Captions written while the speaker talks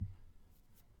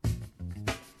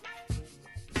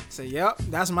So, yep,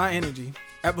 that's my energy.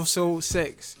 Episode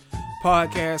 6.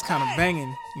 Podcast kind of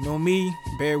banging. You know me,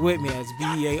 bear with me. That's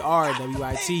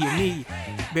BEARWIT and me.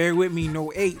 Bear with me,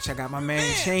 no H. I got my man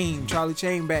Chain, Charlie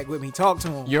Chain back with me. Talk to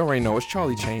him. You already know it's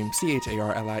Charlie Chain, CHARLIE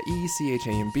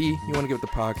CHAMB. You want to give the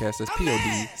podcast as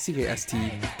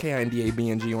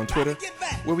PODCASTKINDABNG on Twitter.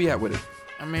 Where we at with it?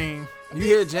 I mean, you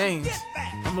hear James.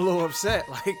 I'm a little upset.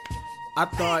 Like, I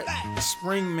thought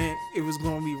spring meant it was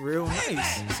going to be real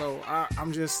nice. So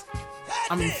I'm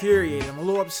infuriated. I'm a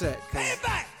little upset because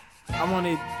I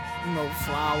wanted,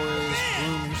 flowers,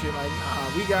 bloom and shit. Like, nah,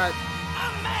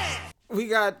 we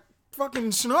got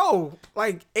fucking snow.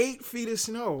 Like 8 feet of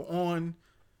snow on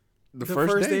the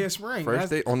first day of spring.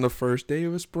 On the first day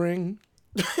of spring.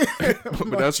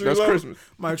 But that's Christmas.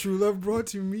 My true love brought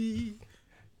to me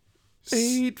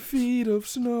 8 feet of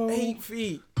snow. 8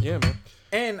 feet. Yeah, man.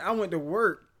 And I went to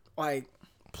work, like,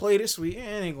 played it sweet. It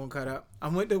ain't gonna cut up. I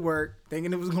went to work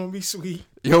thinking it was gonna be sweet.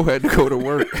 Yo had to go to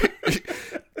work.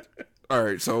 All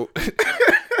right, so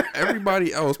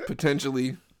everybody else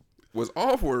potentially was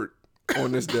off work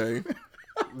on this day.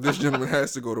 This gentleman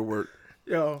has to go to work.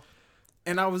 Yo,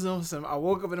 and I was on some. I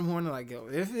woke up in the morning like, yo,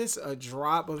 if it's a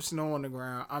drop of snow on the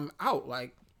ground, I'm out.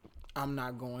 Like, I'm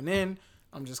not going in.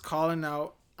 I'm just calling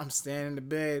out. I'm standing in the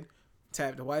bed.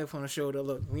 Tap the wife on the shoulder.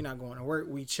 Look, we not going to work.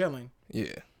 We chilling.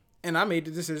 Yeah. And I made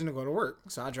the decision to go to work.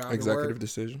 So I drive to work. Executive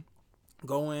decision.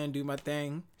 Go in, do my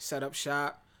thing, set up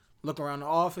shop, look around the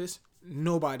office.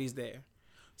 Nobody's there.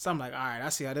 So I'm like, all right, I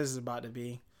see how this is about to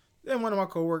be. Then one of my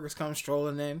coworkers comes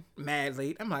strolling in, mad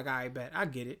late. I'm like, all right, bet. I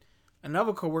get it.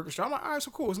 Another coworker strolling. I'm like, all right,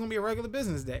 so cool. It's going to be a regular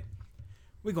business day.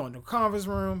 We go into a conference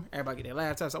room. Everybody get their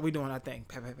laptops. So we doing our thing.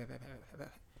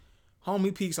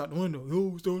 Homie peeks out the window.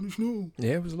 Yo, it's starting to snow.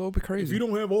 Yeah, it was a little bit crazy. If you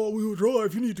don't have all-wheel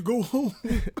drive, you need to go home.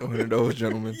 One of those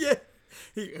gentlemen. Yeah.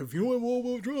 If you don't have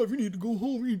all-wheel drive, you need to go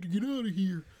home. You need to get out of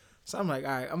here. So I'm like, all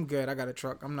right, I'm good. I got a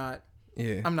truck. I'm not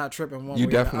tripping one way. You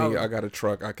definitely, I got a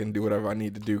truck. I can do whatever I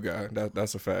need to do, guy.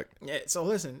 That's a fact. Yeah, so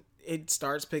listen, it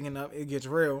starts picking up. It gets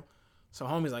real. So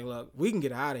homie's like, look, we can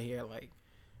get out of here. Like,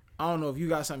 I don't know if you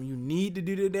got something you need to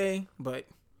do today, but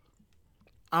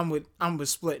I'm with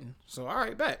splitting. So, all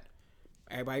right, bet.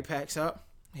 Everybody packs up.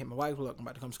 Hit my wife. Look, I'm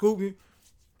about to come scoop you.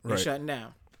 They're shutting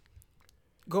down.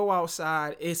 Go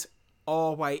outside. It's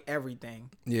all white everything.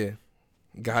 Yeah.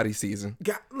 Gotti season.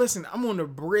 Listen, I'm on the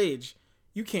bridge.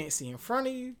 You can't see in front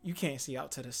of you. You can't see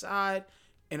out to the side.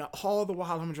 And all the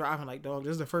while I'm driving like, dog,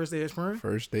 this is the first day of spring?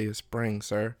 First day of spring,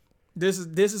 sir. This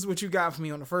is what you got for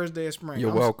me on the first day of spring.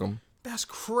 You're welcome. That's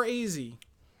crazy.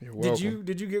 You're welcome.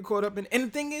 Did you get caught up in? And the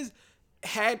thing is,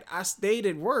 had I stayed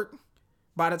at work,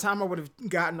 by the time I would have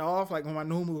gotten off, like on my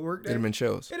normal work day, It'd have been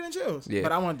chills. Yeah.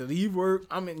 But I wanted to leave work.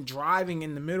 I'm driving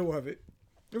in the middle of it.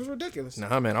 It was ridiculous.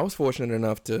 Nah, man, I was fortunate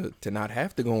enough to not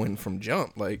have to go in from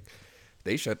jump. Like,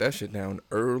 they shut that shit down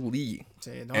early.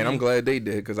 And I'm glad they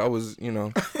did, because I was,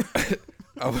 I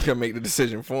was going to make the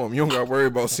decision for them. You don't got to worry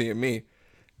about seeing me.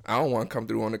 I don't want to come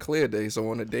through on a clear day. So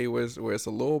on a day where it's a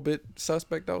little bit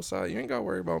suspect outside, you ain't got to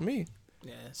worry about me.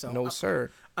 Yeah. So no,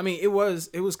 sir. I mean, it was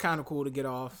kind of cool to get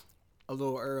off a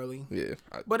little early. Yeah.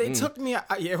 But it took me,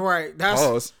 yeah, right.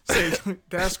 That's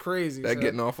crazy. That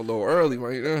getting off a little early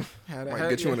might get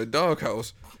you in the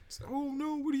doghouse. Oh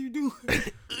no, what are you doing?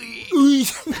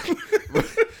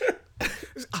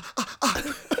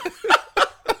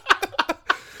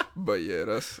 But yeah,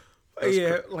 that's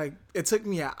like it took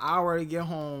me an hour to get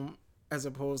home as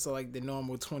opposed to like the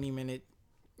normal 20-minute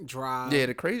drive. Yeah,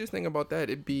 the craziest thing about that,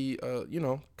 it'd be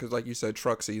because like you said,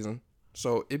 truck season.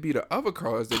 So it'd be the other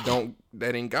cars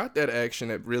that ain't got that action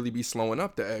that really be slowing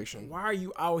up the action. Why are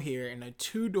you out here in a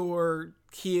 2-door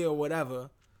Kia or whatever,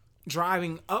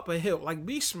 driving up a hill? Like,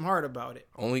 be smart about it.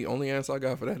 Only answer I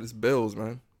got for that is bills,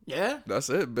 man. Yeah, that's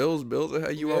it. Bills will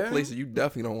have you out places you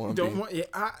definitely don't want to be.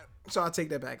 So I'll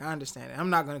take that back. I understand it. I'm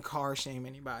not gonna car shame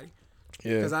anybody.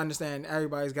 Yeah, because I understand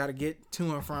everybody's got to get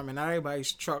to and from, and not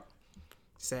everybody's truck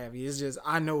savvy. It's just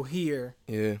I know here.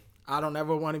 Yeah. I don't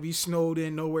ever want to be snowed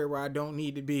in nowhere where I don't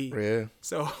need to be. Yeah.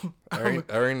 So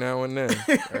every now and then,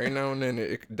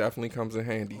 it definitely comes in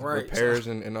handy. Right. Repairs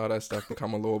and all that stuff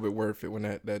become a little bit worth it when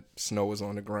that snow is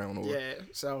on the ground or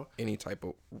so any type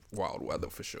of wild weather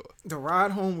for sure. The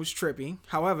ride home was trippy.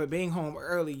 However, being home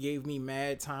early gave me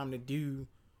mad time to do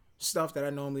stuff that I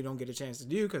normally don't get a chance to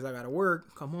do because I got to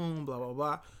work, come home, blah, blah,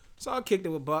 blah. So I kicked it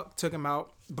with Buck, took him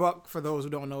out. Buck, for those who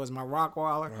don't know, is my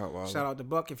Rottweiler. Shout out to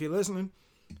Buck if you're listening.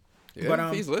 Yeah, but,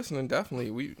 if he's listening,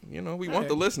 definitely. We want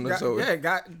the listeners.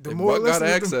 Got the more Buck got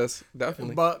access,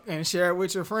 definitely. Buck and share it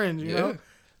with your friends, you know.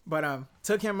 But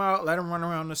took him out, let him run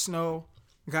around the snow.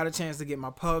 Got a chance to get my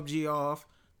PUBG off.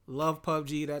 love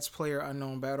PUBG. That's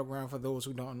PlayerUnknown Battleground. For those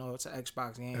who don't know, it's an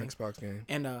Xbox game.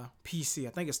 And PC. I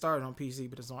think it started on PC,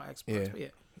 but it's on Xbox. Yeah. But yeah.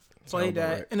 Played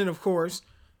that. Right. And then, of course,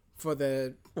 for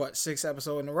the, 6th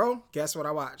episode in a row, guess what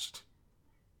I watched?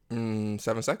 7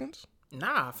 seconds?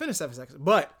 Nah, I finished 7 seconds.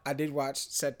 But I did watch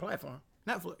said platform.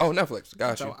 Netflix. Oh, Netflix.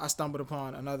 Gotcha. So I stumbled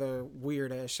upon another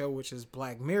weird-ass show, which is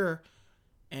Black Mirror.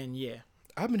 And yeah.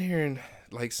 I've been hearing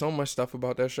like so much stuff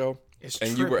about that show.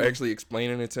 And you were actually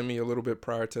explaining it to me a little bit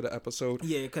prior to the episode.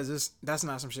 Yeah, because that's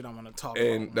not some shit I want to talk about.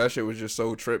 And that shit was just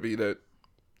so trippy that,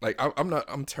 like,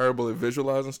 I'm terrible at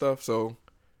visualizing stuff. So,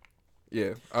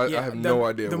 yeah, I have no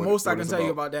idea. The most I can tell you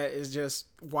about that is just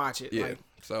watch it. Yeah. Like,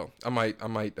 so I might.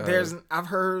 I've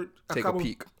heard take a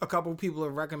peek. A couple people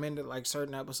have recommended like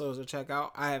certain episodes to check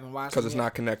out. I haven't watched because it's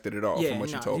not connected at all from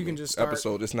what you told me. Can just start.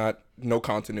 Episode. It's not no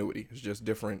continuity. It's just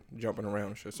different jumping around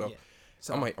and shit. So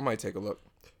I might take a look.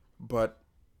 But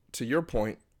to your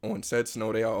point, on said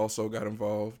snow day, I also got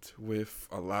involved with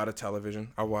a lot of television.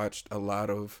 I watched a lot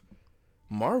of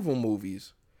Marvel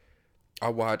movies. I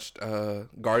watched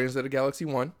Guardians of the Galaxy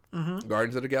 1,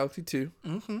 Guardians of the Galaxy 2,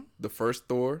 the first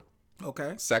Thor,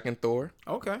 second Thor.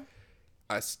 Okay.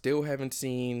 I still haven't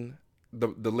seen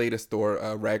the latest Thor,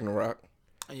 Ragnarok.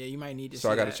 Yeah, you might need to. So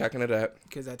I got to check into that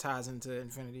because that ties into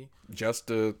Infinity. Just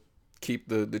to keep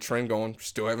the trend going.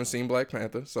 Still haven't seen Black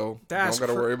Panther, so don't got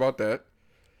to worry about that.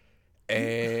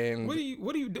 And what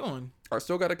are you doing? I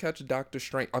still got to catch Doctor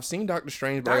Strange. I've seen Doctor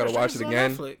Strange, but Doctor I got to watch it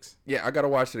again. Netflix. Yeah, I got to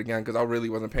watch it again because I really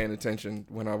wasn't paying attention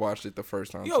when I watched it the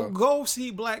first time. Yo, go see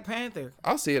Black Panther.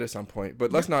 I'll see it at some point,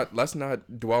 but let's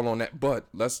not dwell on that. But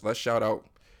let's shout out.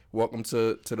 Welcome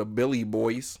to the Billy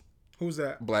Boys. Who's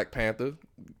that? Black Panther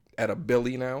at a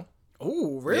Billy now.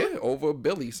 Oh, really? Yeah, over a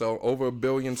Billy. So over 1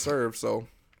 billion served. So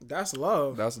that's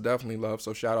love. That's definitely love.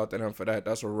 So shout out to them for that.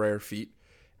 That's a rare feat.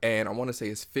 And I want to say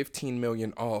it's 15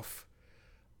 million off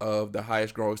of the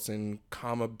highest grossing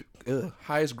comic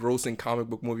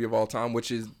book movie of all time, which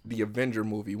is the Avenger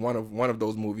movie. One of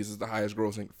those movies is the highest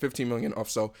grossing. 15 million off.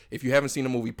 So if you haven't seen the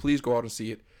movie, please go out and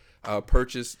see it.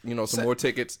 Purchase some more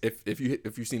tickets. If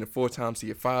you've seen it 4 times, see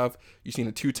it 5. You've seen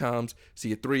it 2 times,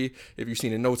 see it 3. If you've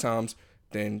seen it no times,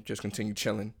 then just continue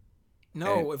chilling.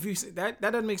 No, if you that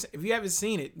doesn't make sense. If you haven't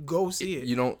seen it, go see it.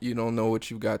 You don't know what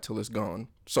you got till it's gone.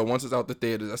 So once it's out the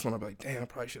theaters, that's when I'm like, damn, I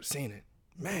probably should have seen it.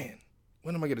 Man,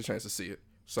 when am I get a chance to see it?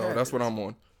 So that's what I'm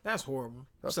on. That's horrible.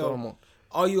 That's what I'm on.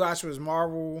 All you watched was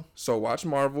Marvel. So watch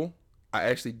Marvel. I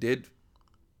actually did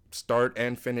start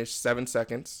and finish 7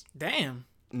 seconds. Damn.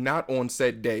 Not on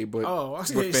said day, but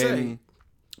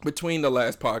between the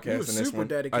last podcast and this one,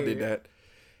 dedicated. I did that.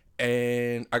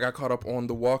 And I got caught up on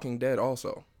The Walking Dead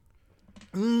also.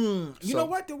 You know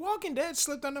what? The Walking Dead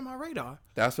slipped under my radar.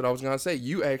 That's what I was going to say.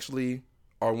 You actually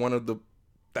are one of the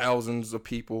thousands of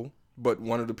people, but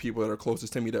one of the people that are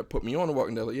closest to me that put me on The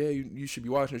Walking Dead. Like, yeah, you should be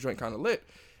watching the joint kind of lit.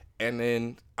 And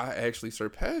then I actually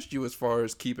surpassed you as far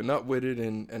as keeping up with it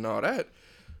and all that.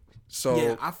 So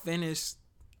yeah, I finished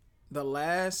the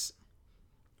last...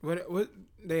 What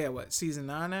they at season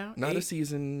 9 now? Not a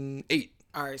season 8.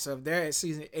 All right, so if they're at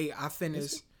season 8, I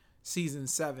finished season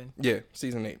 7. Yeah,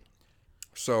 season 8.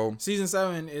 So season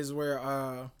 7 is where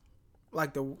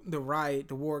like the riot,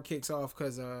 the war kicks off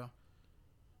because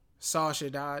Sasha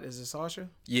died. Is it Sasha?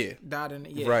 Yeah. Died in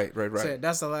Right. So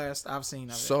that's the last I've seen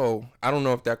of it. So I don't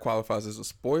know if that qualifies as a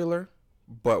spoiler,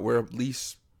 but we're at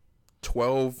least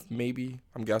 12, maybe,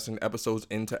 I'm guessing, episodes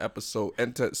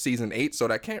into season 8. So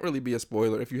that can't really be a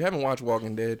spoiler. If you haven't watched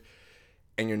Walking Dead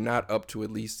and you're not up to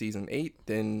at least season 8,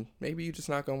 then maybe you're just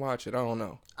not gonna watch it. I don't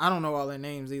know. I don't know all their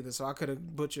names either, so I could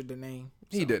have butchered the name.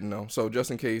 So. He didn't know. So just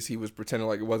in case he was pretending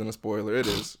like it wasn't a spoiler, it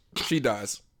is. She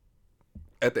dies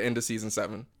at the end of season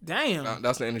 7. Damn.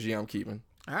 That's the energy I'm keeping.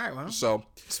 All right, well. So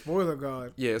spoiler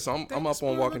God. Yeah, so I'm up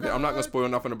on Walking Dead. I'm not gonna spoil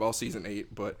nothing about season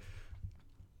 8, but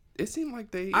it seemed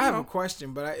like I have a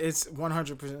question, but it's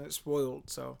 100% spoiled.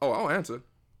 So. Oh, I'll answer.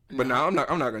 But no, I'm not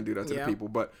gonna do that to the people.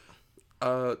 But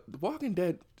The Walking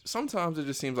Dead, sometimes it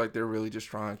just seems like they're really just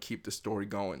trying to keep the story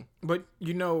going. But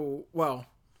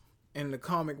in the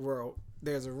comic world,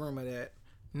 there's a rumor that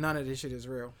none of this shit is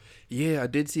real. Yeah, I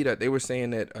did see that. They were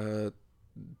saying that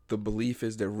the belief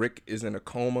is that Rick is in a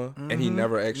coma and he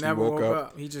never actually woke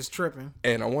up. He just tripping.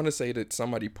 And I want to say that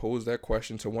somebody posed that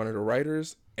question to one of the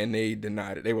writers and they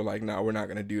denied it. They were like, "Nah, we're not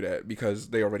going to do that," because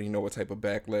they already know what type of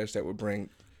backlash that would bring.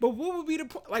 But what would be the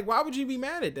point? Like, why would you be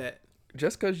mad at that?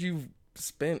 Just because you've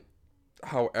spent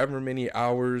however many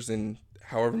hours and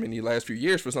however many last few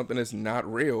years for something that's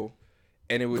not real.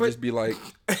 And it would just be like,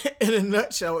 in a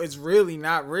nutshell, it's really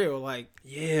not real. Like,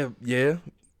 yeah. You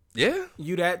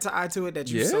that tied to it that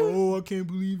you I can't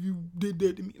believe you did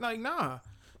that to me. Like, nah.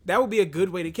 that would be a good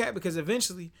way to cap, because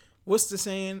eventually, what's the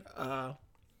saying?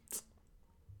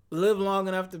 Live long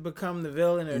enough to become the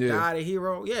villain or die the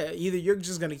hero. Yeah, either you're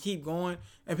just gonna keep going,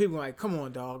 and people are like, come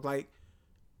on, dog. Like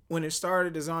when it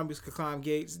started, the zombies could climb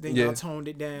gates. Then y'all toned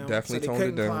it down, definitely so they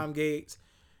couldn't climb gates.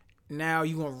 Now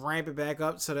you gonna ramp it back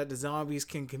up so that the zombies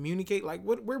can communicate. Like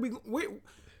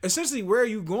essentially, where are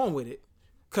you going with it?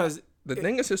 Because the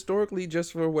thing is, historically,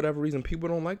 just for whatever reason, people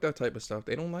don't like that type of stuff.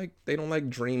 They don't like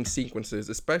dream sequences,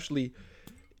 especially.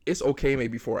 It's okay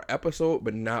maybe for an episode,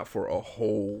 but not for a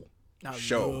whole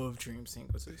show. I love dream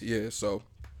sequences. Yeah, so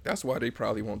that's why they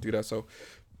probably won't do that. So,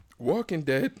 Walking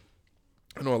Dead,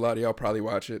 I know a lot of y'all probably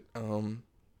watch it.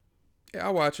 Yeah, I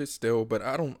watch it still, but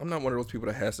I'm not one of those people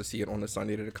that has to see it on the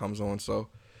Sunday that it comes on. So,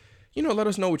 let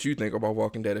us know what you think about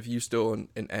Walking Dead. If you still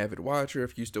an avid watcher,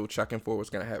 if you still checking for what's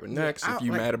gonna happen next, if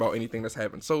you mad about anything that's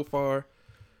happened so far,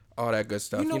 all that good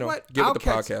stuff. What? Give it the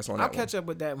podcast on that. I'll catch up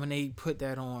with that when they put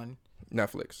that on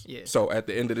Netflix. Yeah. So at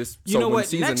the end of this, when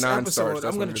season next 9 episode, starts,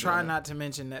 I'm gonna try not to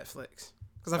mention Netflix.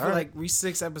 Because I feel like we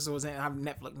 6 episodes in, I'm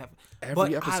Netflix.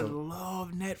 But episode. I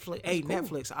love Netflix. Hey, cool.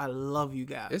 Netflix, I love you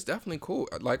guys. It's definitely cool.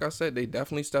 Like I said, they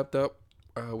definitely stepped up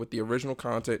with the original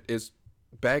content. It's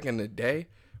back in the day,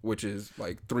 which is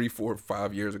like 3, 4,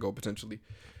 5 years ago, potentially.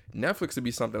 Netflix would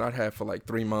be something I'd have for like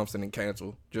 3 months and then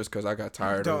cancel just because I got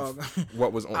tired of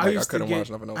what was on. I couldn't watch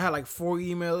nothing else. I had like 4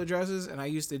 email addresses, and I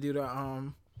used to do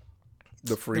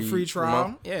the free trial.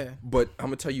 Month. Yeah. But I'm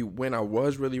going to tell you, when I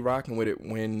was really rocking with it,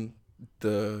 when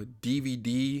the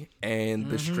DVD and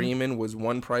the streaming was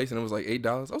one price and it was like $8,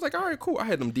 I was like, all right, cool. I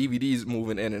had them DVDs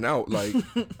moving in and out. Like,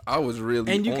 I was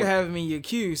really and you could have them in your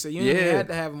queue, so you didn't had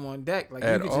to have them on deck. Like,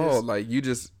 at all. Like, you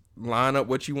just line up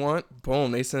what you want,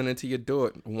 boom, they send it to your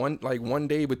door. One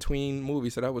day between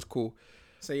movies, so that was cool.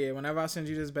 So yeah, whenever I send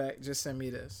you this back, just send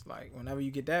me this. Like, whenever you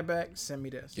get that back, send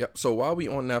me this. Yep. So while we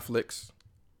on Netflix,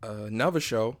 another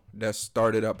show that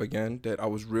started up again that I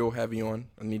was real heavy on,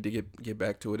 I need to get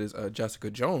back to it, is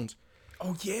Jessica Jones.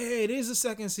 Oh yeah, it is the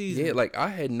second season. Yeah, like I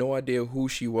had no idea who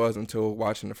she was until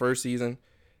watching the first season,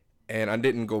 and I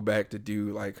didn't go back to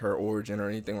do like her origin or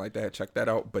anything like that. Check that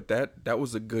out. But that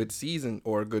was a good season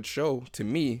or a good show to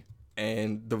me.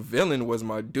 And the villain was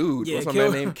my dude. Yeah, what's my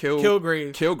man name?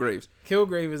 Kilgrave.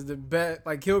 Kilgrave is the best.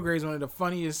 Like, Kilgrave's one of the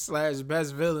funniest /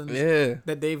 best villains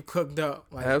that they've cooked up.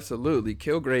 Like, absolutely.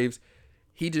 Kilgrave's,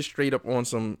 he just straight up on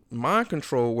some mind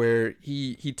control where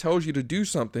he tells you to do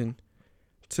something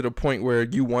to the point where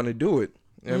you want to do it.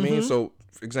 You know what I mean? So,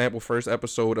 for example, first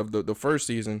episode of the first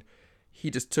season,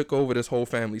 he just took over this whole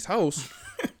family's house,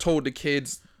 told the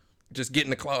kids, just get in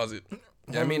the closet. You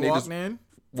know what I mean? They just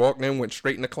walked in, went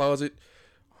straight in the closet.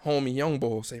 Homie young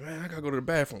boy say, man, I gotta go to the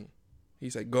bathroom. He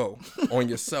said, go on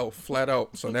yourself, flat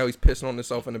out. So now he's pissing on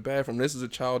himself in the bathroom. This is a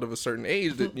child of a certain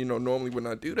age that, normally would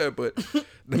not do that. But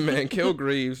the man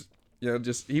Kilgraves,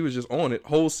 he was just on it.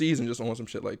 Whole season just on some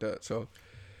shit like that. So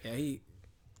yeah,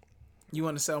 you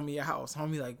want to sell me your house?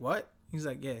 Homie like, what? He's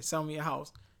like, yeah, sell me your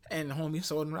house. And homie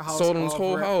sold him the house. Sold him his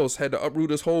whole house. Had to uproot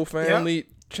his whole family.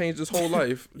 Changed his whole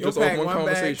life. Just off one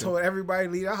conversation. Bag, told everybody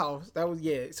to leave the house. That was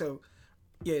So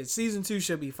season 2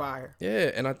 should be fire.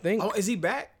 Yeah, and I think. Oh, is he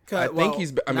back? I think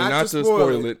he's. I mean, not to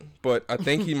spoil it, but I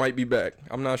think he might be back.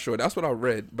 I'm not sure. That's what I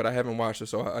read, but I haven't watched it,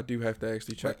 so I do have to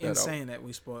actually check that out. Insane that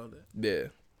we spoiled it. Yeah.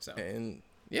 So and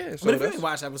yeah. So but if you ain't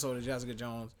watched episode of Jessica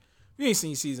Jones, you ain't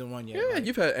seen season 1 yet. Yeah, right?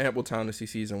 You've had ample time to see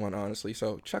season 1, honestly.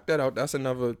 So check that out. That's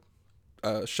another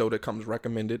show that comes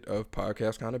recommended of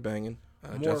podcast kind of banging.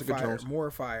 Jessica Jones.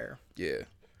 More fire. Yeah.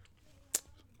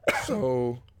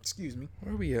 So. Excuse me.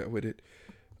 Where are we at with it?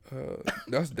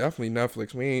 That's definitely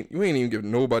Netflix. We ain't even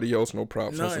giving nobody else no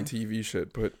props on some TV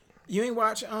shit. But you ain't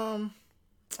watch oh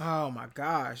my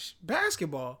gosh,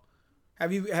 basketball.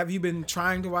 Have you been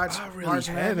trying to watch? I really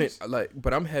haven't.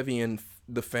 But I'm heavy in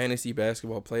the fantasy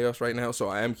basketball playoffs right now, so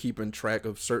I am keeping track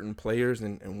of certain players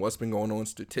and what's been going on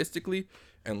statistically.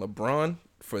 And LeBron,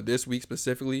 for this week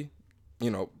specifically,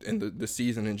 in the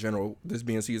season in general, this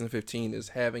being season 15, is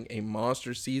having a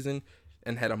monster season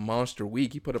and had a monster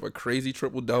week. He put up a crazy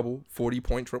triple-double,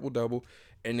 40-point triple-double,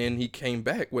 and then he came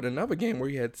back with another game where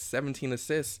he had 17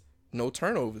 assists, no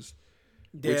turnovers.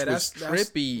 Yeah, which was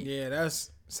trippy.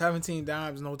 That's 17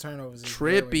 dimes, no turnovers.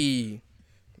 Trippy.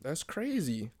 That's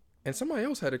crazy. And somebody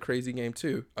else had a crazy game,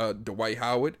 too. Dwight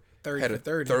Howard 30 had for a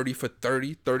 30. 30 for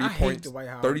 30, 30 points, Dwight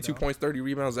Howard, 32 points, 30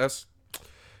 rebounds.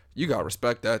 You got to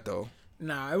respect that, though.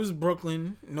 Nah, it was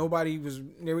Brooklyn. Nobody was.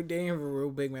 They didn't have a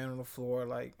real big man on the floor.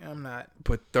 Like, I'm not.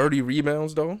 But 30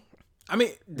 rebounds though. I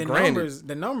mean, the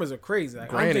numbers are crazy.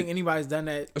 Like, I don't think anybody's done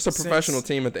that. It's a professional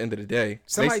team at the end of the day.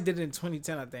 Somebody did it in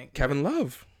 2010, I think. Kevin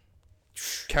Love.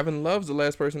 Kevin Love's the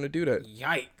last person to do that.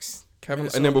 Yikes. Kevin,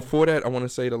 and then before that, I want to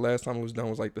say the last time it was done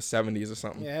was like the 70s or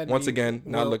something. Yeah, once again,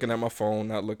 not looking at my phone,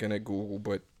 not looking at Google,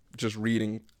 but just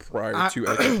reading prior to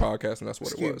the podcast, and that's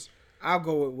what it was. I'll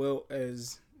go with Wilt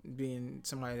as being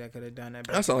somebody that could have done that.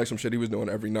 That sounds like some shit he was doing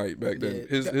every night back then.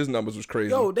 Yeah, his numbers was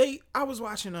crazy. Yo, I was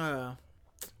watching. I'm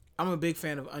a big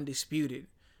fan of Undisputed,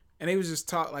 and they was just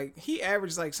talk like he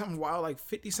averaged like something wild, like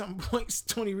 50-something points,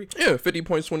 20. Yeah, 50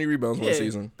 points, 20 rebounds one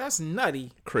season. That's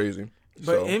nutty. Crazy.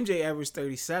 But MJ averaged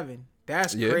 37.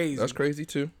 That's crazy. That's crazy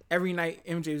too. Every night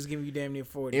MJ was giving you damn near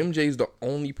 40. MJ's the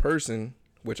only person,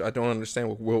 which I don't understand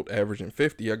with Wilt averaging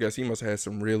 50. I guess he must have had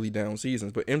some really down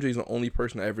seasons. But MJ's the only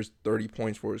person that averaged 30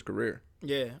 points for his career.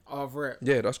 Yeah, off rep.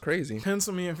 Yeah, that's crazy.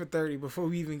 Pencil me in for 30 before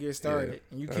we even get started.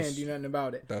 And you can't do nothing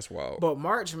about it. That's wild. But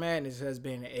March Madness has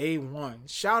been A1.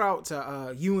 Shout out to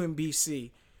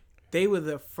UMBC. They were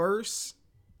the first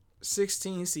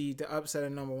 16 seed to upset a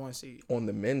number 1 seed. On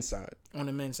the men's side. On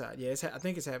the men's side, yeah. I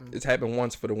think it's happened. It's happened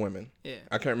once for the women. Yeah.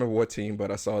 I can't remember what team, but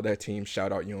I saw that team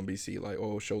shout out UMBC, like,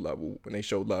 oh, show love. When they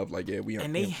showed love, like, yeah, we are.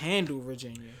 And they handle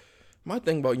Virginia. My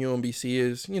thing about UMBC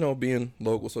is, being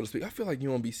local, so to speak. I feel like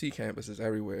UMBC campus is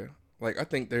everywhere. Like, I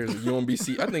think there's a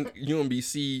UMBC. I think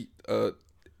UMBC,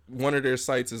 one of their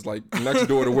sites is, like, next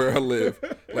door to where I live.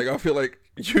 Like, I feel like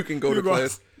you can go to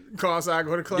class. Go outside,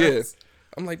 go to class. Yeah.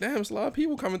 I'm like, damn, it's a lot of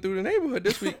people coming through the neighborhood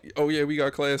this week. Oh, yeah, we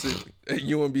got class at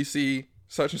UMBC,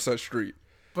 such and such street.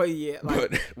 But, yeah,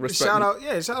 like, shout out to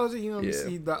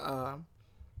UMBC,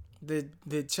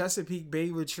 the Chesapeake Bay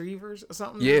Retrievers or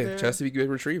something. Yeah, Chesapeake Bay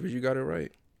Retrievers, you got it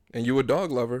right. And you a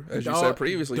dog lover, as you said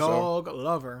previously. Dog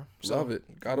lover. So love it.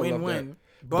 Gotta love that.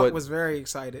 Buck was very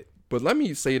excited. But let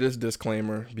me say this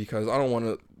disclaimer, because I don't want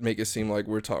to make it seem like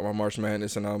we're talking about March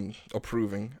Madness and I'm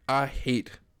approving. I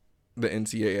hate the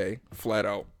NCAA flat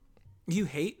out. You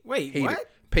hate? Wait, what? It.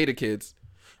 Pay the kids.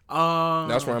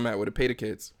 That's where I'm at with it. Pay the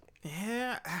kids.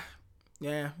 Yeah,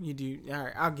 you do. All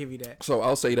right, I'll give you that. So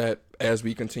I'll say that as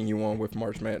we continue on with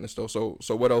March Madness, though. So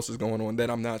what else is going on that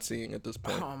I'm not seeing at this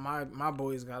point? Oh, my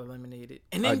boys got eliminated,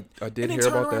 and then I did hear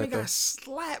about that. They got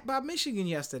slapped by Michigan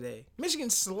yesterday. Michigan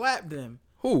slapped them.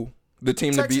 Who? The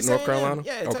team that beat North Carolina?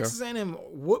 Yeah, okay. Texas A&M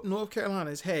whooped North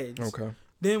Carolina's heads. Okay.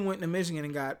 Then went to Michigan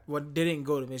and they didn't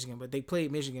go to Michigan, but they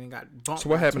played Michigan and got bumped. So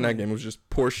what happened that game? It was just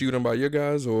poor shooting by your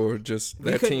guys, or just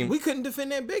that team? We couldn't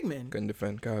defend that big man. Couldn't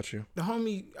defend. Got you. The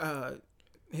homie,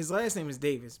 his last name is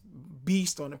Davis.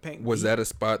 Beast on the paint. Was that a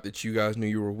spot that you guys knew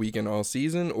you were weak in all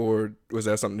season, or was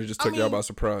that something that just took y'all by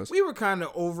surprise? We were kind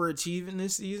of overachieving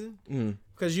this season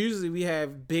because usually we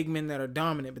have big men that are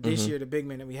dominant, but this year the big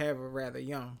men that we have are rather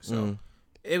young. So.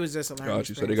 It was just a learning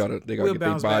experience. So they got to get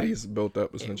big bodies built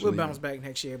up essentially. We'll bounce back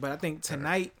next year, but I think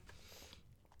tonight,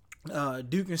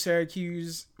 Duke and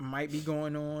Syracuse might be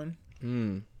going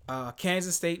on.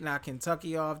 Kansas State knocked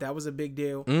Kentucky off. That was a big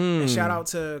deal. And shout out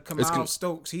to Kamal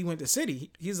Stokes. He went to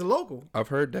City. He's a local. I've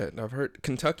heard that. I've heard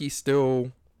Kentucky's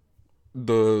still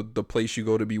the place you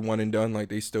go to be one and done. Like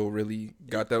they still really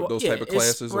got those type of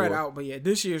classes. It's spread out, but yeah,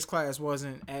 this year's class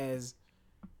wasn't as.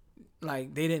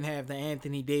 Like, they didn't have the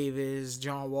Anthony Davis,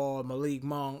 John Wall, Malik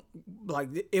Monk. Like,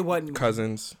 it wasn't...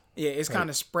 Cousins. Yeah, it's kind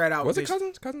of spread out. Was it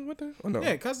Cousins? Cousins went there? Oh, no.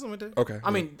 Yeah, Cousins went there. Okay. I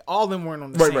mean, all of them weren't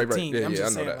on the same team. Yeah, I'm just I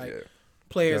know saying, that. like,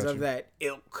 players of that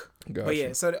ilk. But,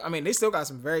 yeah, so, I mean, they still got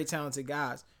some very talented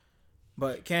guys.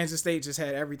 But Kansas State just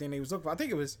had everything they was looking for. I think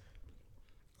it was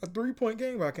a 3-point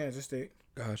game by Kansas State.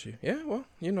 Got you. Yeah, well,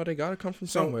 they got to come from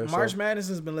somewhere. March Madness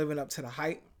has been living up to the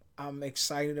hype. I'm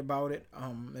excited about it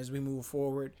as we move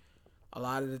forward. A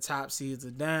lot of the top seeds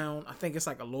are down. I think it's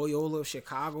like a Loyola of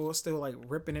Chicago is still like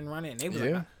ripping and running. They was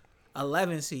like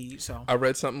 11 seed. So I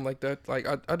read something like that. Like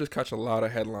I just catch a lot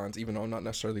of headlines, even though I'm not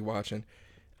necessarily watching.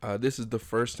 This is the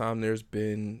first time there's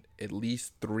been at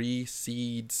least 3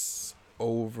 seeds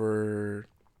over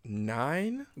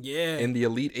 9. Yeah. In the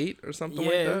Elite 8 or something like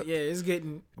that. Yeah, it's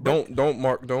getting. Don't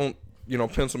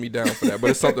pencil me down for that.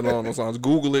 But it's something along those lines.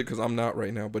 Google it because I'm not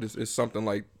right now. But it's something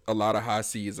like a lot of high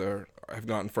seeds have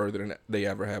gotten further than they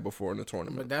ever had before in the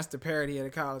tournament. But that's the parity of the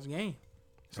college game.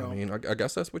 So I mean, I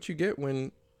guess that's what you get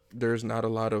when there's not a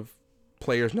lot of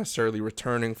players necessarily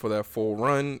returning for that full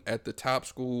run at the top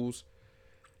schools.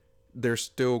 They're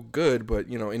still good, but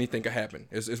anything could happen.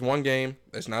 It's one game.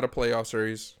 It's not a playoff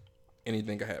series.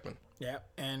 Anything could happen. Yeah,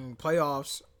 and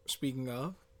playoffs. Speaking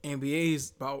of NBA,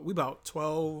 is about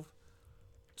 12,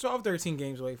 13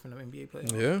 games away from the NBA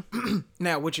playoffs. Yeah.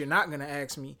 Now, what you're not gonna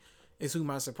ask me is who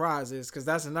my surprise is, because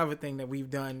that's another thing that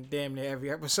we've done damn near every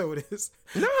episode is.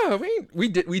 No, we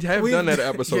have done that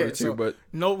episode or two, but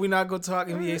no, we're not gonna talk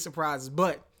NBA surprises.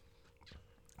 But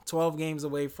 12 games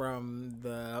away from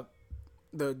the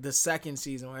second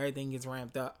season where everything gets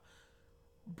ramped up.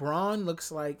 Braun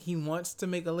looks like he wants to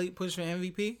make a late push for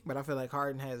MVP, but I feel like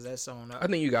Harden has that sewn up. I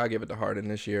think you gotta give it to Harden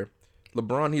this year.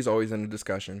 LeBron, he's always in the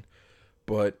discussion,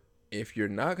 but if you're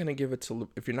not gonna give it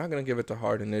to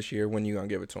Harden this year, when you gonna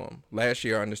give it to him? Last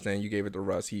year, I understand you gave it to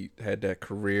Russ. He had that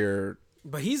career,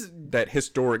 but he's that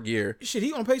historic year. Shit,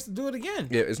 he on pace to do it again.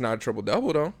 Yeah, it's not a triple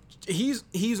double though.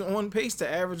 He's on pace to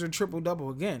average a triple double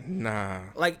again. Nah,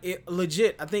 like it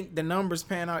legit. I think the numbers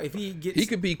pan out. If he gets, he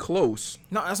could be close.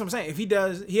 No, that's what I'm saying. If he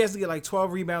does, he has to get like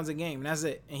 12 rebounds a game, and that's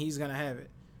it, and he's gonna have it.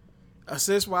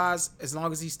 Assist wise, as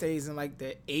long as he stays in like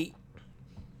the 8.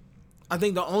 I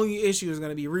think the only issue is going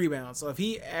to be rebounds. So if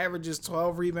he averages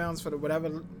 12 rebounds for the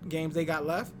whatever games they got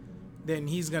left, then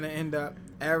he's going to end up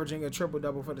averaging a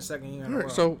triple-double for the second year in a row.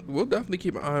 So we'll definitely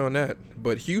keep an eye on that.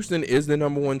 But Houston is the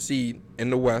number 1 seed in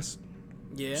the West.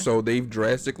 Yeah. So they've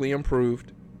drastically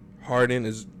improved. Harden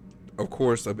is, of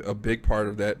course, a big part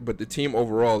of that. But the team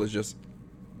overall is just,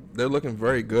 they're looking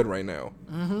very good right now.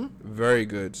 Mm-hmm. Very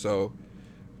good. So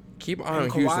keep an eye on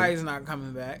Houston. Kawhi's not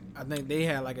coming back. I think they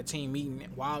had like a team meeting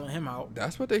wilding him out.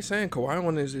 That's what they saying. Kawhi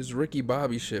on his Ricky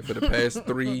Bobby shit for the past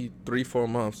 4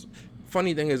 months.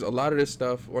 Funny thing is, a lot of this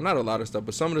stuff, well, not a lot of stuff,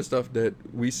 but some of the stuff that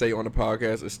we say on the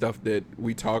podcast is stuff that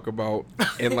we talk about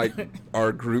in like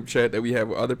our group chat that we have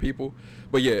with other people.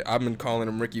 But yeah, I've been calling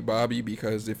him Ricky Bobby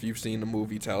because if you've seen the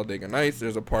movie Talladega Nights,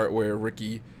 there's a part where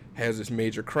Ricky has this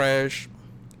major crash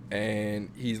and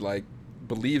he's like,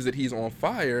 believes that he's on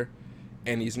fire.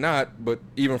 And he's not, but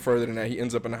even further than that, he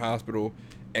ends up in the hospital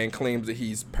and claims that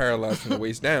he's paralyzed from the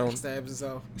waist down. Stabs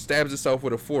himself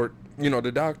with a fork. You know,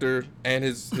 the doctor and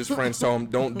his friends tell him,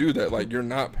 don't do that. Like, you're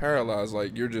not paralyzed.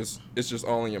 Like, it's just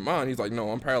all in your mind. He's like, no,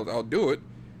 I'm paralyzed. I'll do it.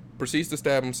 Proceeds to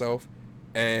stab himself.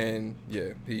 And,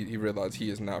 yeah, he realized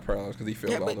he is not paralyzed because he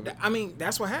failed all of it. I mean,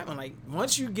 that's what happened. Like,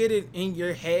 once you get it in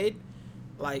your head,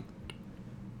 like,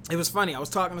 it was funny. I was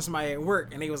talking to somebody at work,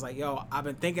 and they was like, yo, I've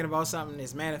been thinking about something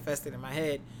that's manifested in my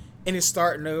head, and it's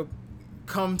starting to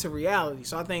come to reality.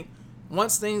 So I think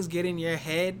once things get in your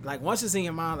head, like once it's in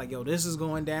your mind, like, yo, this is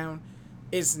going down,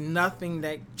 it's nothing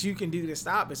that you can do to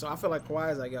stop it. So I feel like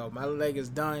Kawhi is like, yo, my leg is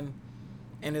done.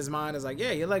 And his mind is like,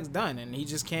 yeah, your leg's done. And he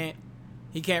just can't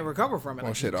recover from it.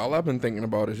 Well, shit, all I've been thinking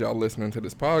about is y'all listening to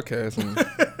this podcast, and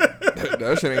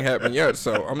that shit ain't happened yet.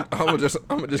 So I'm gonna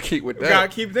just keep with that. You gotta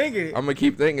keep thinking it. I'm gonna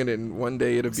keep thinking it, and one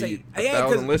day it'll be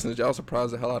 1,000 listeners. Y'all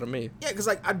surprise the hell out of me. Yeah, because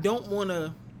like I don't want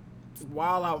to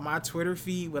wall out my Twitter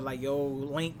feed with like, yo,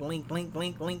 link.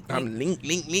 I'm link.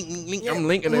 Yeah, I'm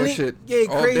linking that shit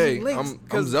all day. Links,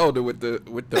 I'm Zelda with the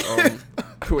with the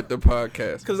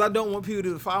podcast. Because I don't want people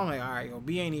to follow me. Like, all right, yo,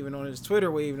 B ain't even on his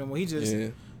Twitter wave anymore. He just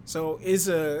so it's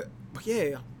a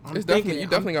you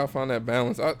definitely gotta find that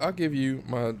balance. I'll give you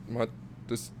my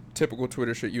this typical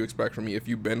Twitter shit you expect from me if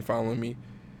you've been following me.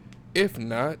 If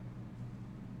not,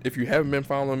 if you haven't been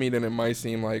following me, then it might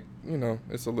seem like, you know,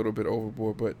 it's a little bit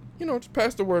overboard. But, you know, just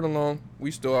pass the word along.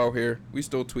 We still out here. We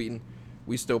still tweeting.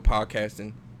 We still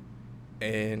podcasting.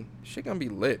 And shit gonna be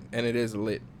lit. And it is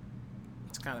lit.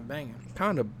 It's kind of banging.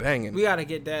 Kind of banging. We gotta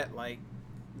get that, like,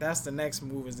 that's the next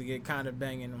move is to get kind of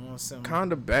banging on some.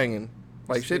 Kind of banging.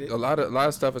 Like, shit, a lot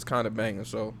of stuff is kind of banging.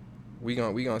 So we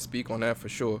gonna speak on that for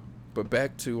sure. But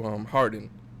back to Harden.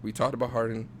 We talked about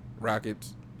Harden,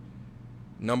 Rockets.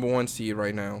 Number 1 seed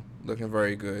right now, looking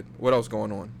very good. What else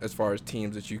going on as far as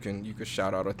teams that you can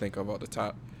shout out or think of at the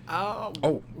top?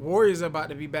 Warriors are about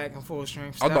to be back in full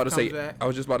strength. I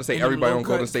was just about to say everybody on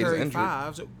Golden State is injured.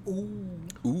 Fives.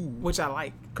 Ooh, which I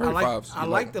like. Curry fives. I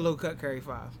like the low cut Curry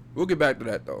 5. We'll get back to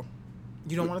that though.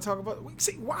 You don't want to talk about?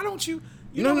 See, why don't you?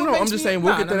 No. I'm just saying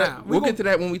we'll get to that. We'll get to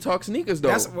that when we talk sneakers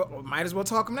though. Might as well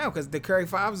talk them now because the Curry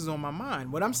 5s is on my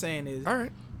mind. What I'm saying is, all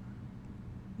right,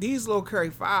 these low Curry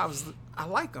 5s. I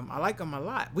like them. I like them a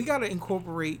lot. We got to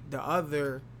incorporate the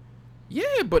other.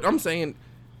 Yeah, but I'm saying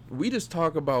we just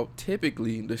talk about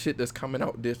typically the shit that's coming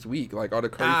out this week. Like, are the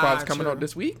Curry 5s coming out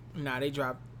this week? Nah, they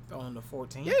dropped on the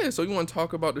 14th. Yeah, so you want to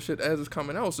talk about the shit as it's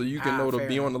coming out so you can know to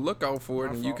be on the lookout for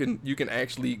it and you can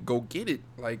actually go get it.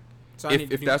 Like, so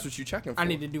if that's what you're checking for. I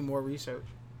need to do more research.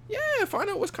 Yeah, find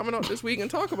out what's coming out this week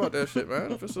and talk about that shit,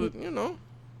 man. If it's you know,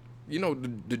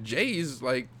 the Jays,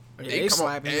 like, they come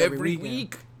out every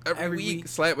week. Every week,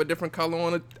 slap a different color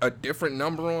on it, a different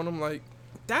number on them. Like,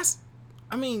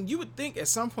 you would think at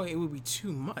some point it would be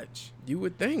too much. You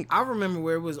would think. I remember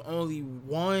where it was only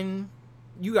one.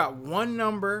 You got one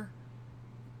number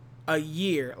a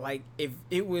year. Like, if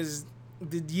it was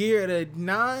the year of the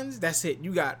 9s, that's it.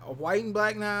 You got a white and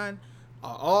black 9, a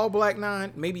all black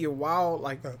 9, maybe a wild,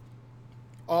 like a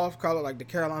off color, like the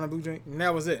Carolina Blue Jay, and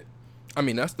that was it. I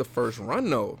mean, that's the first run,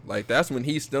 though. Like, that's when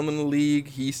he's still in the league.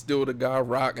 He's still the guy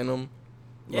rocking them.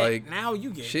 Yeah, like now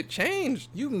you get shit changed.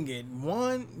 You can get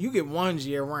one. You get ones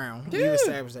year round. Yeah. We've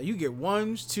established that. You get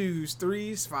 1s, 2s,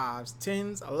 3s, 5s,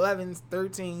 10s, 11s,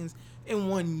 13s in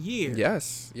 1 year.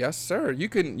 Yes, sir. You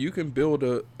can build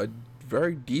a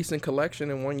very decent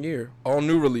collection in 1 year. All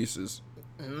new releases.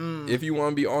 If you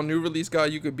want to be all new release guy,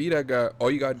 you could be that guy. All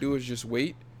you gotta do is just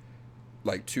wait,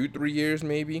 like 2-3 years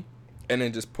maybe, and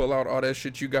then just pull out all that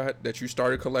shit you got that you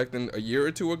started collecting a year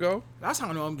or two ago. That's how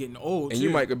I know I'm getting old. And too.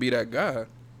 you might could be that guy.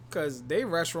 Cause they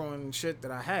retroing shit that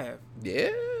I have.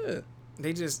 Yeah.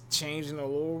 They just changing a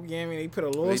little. You know what I mean? They put a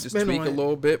little They just spin tweak on a it.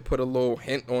 little bit, put a little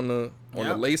hint on the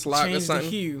lace lock Change or something.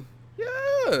 The hue. Yeah.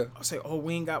 I'll say, oh,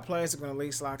 we ain't got plastic on the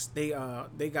lace locks. They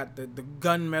got the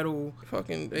gunmetal,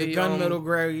 Fucking the gunmetal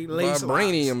gray lace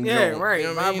vibranium locks. Yeah, joint, right. you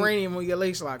know what I mean? Vibranium on your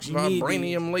lace locks. You need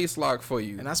Vibranium these. lace lock for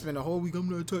you. And I spent a whole week. I'm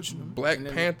not touching them. Black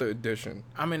Panther edition.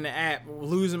 I'm in the app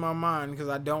losing my mind because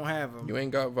I don't have them. You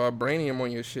ain't got vibranium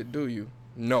on your shit, do you?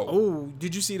 No. Oh,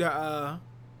 did you see the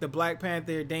Black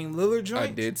Panther Dame Lillard joint? I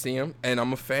did see him, and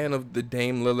I'm a fan of the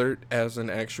Dame Lillard as an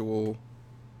actual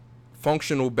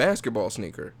functional basketball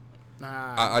sneaker.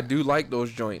 I do like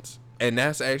those joints, and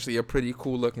that's actually a pretty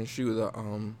cool looking shoe.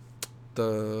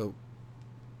 The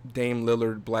Dame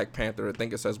Lillard Black Panther. I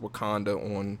think it says Wakanda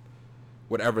on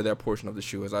whatever that portion of the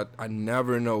shoe is. I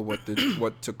never know what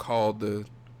they're called,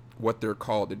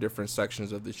 the different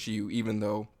sections of the shoe. Even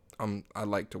though I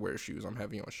like to wear shoes, I'm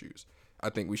heavy on shoes.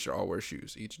 I think we should all wear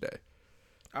shoes each day,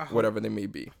 whatever they may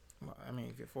be. Well, I mean,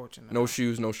 if you're fortunate. No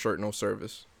shoes, no shirt, no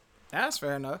service. That's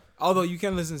fair enough. Although you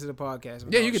can listen to the podcast.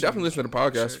 Yeah, you can definitely listen to the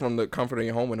podcast from the comfort of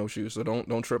your home with no shoes. So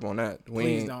don't trip on that.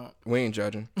 Please don't. We ain't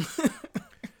judging.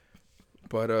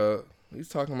 But he's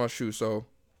talking about shoes. So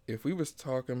if we was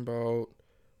talking about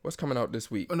what's coming out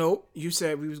this week. Oh, no, you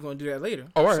said we was going to do that later.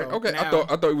 Oh, all right, so okay. now,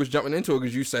 I thought we was jumping into it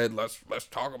because you said let's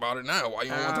talk about it now. Why you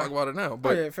don't want to talk about it now?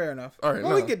 But yeah, fair enough. All right,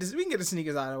 well, we can get the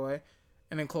sneakers out of the way,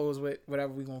 and then close with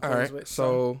whatever we gonna close with.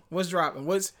 So what's dropping?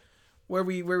 Where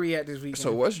we at this weekend?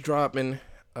 So what's dropping?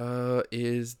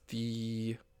 Is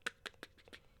the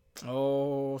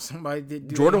somebody did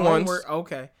do Jordan ones.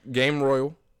 Okay. Game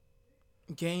Royal.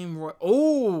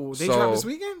 Oh, they dropped this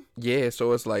weekend? Yeah,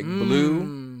 so it's like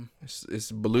blue.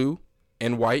 It's blue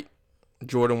and white.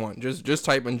 Jordan 1. Just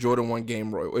type in Jordan 1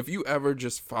 Game Royal. If you ever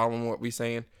just following what we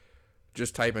saying,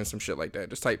 just type in some shit like that.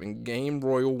 Just type in Game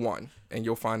Royal 1 and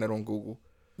you'll find that on Google.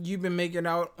 You've been making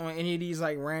out on any of these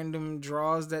like random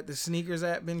draws that the sneakers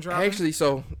app been dropping? Actually,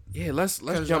 so yeah, let's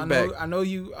jump back. I know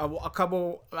you a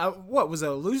couple. What was it,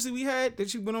 a Lucy we had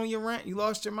that you went on your rant? You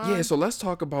lost your mind. Yeah, so let's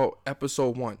talk about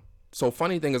episode 1. So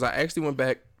funny thing is, I actually went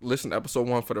back, listened to episode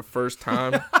 1 for the first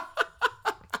time,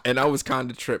 and I was kind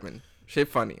of tripping. Shit,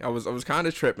 funny. I was kind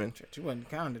of tripping. You wasn't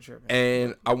kind of tripping.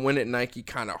 And I went at Nike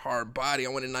kind of hard body. I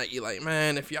went at Nike like,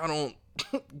 man, if y'all don't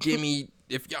give me,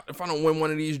 if I don't win one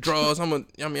of these draws, I'm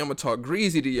gonna talk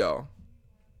greasy to y'all.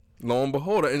 Lo and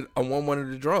behold, I won one of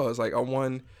the draws. Like I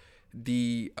won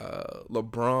the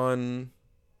LeBron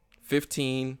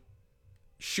 15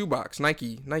 shoebox,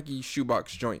 Nike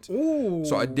shoebox joints. Ooh.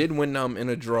 So I did win them in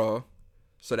a draw.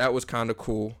 So that was kind of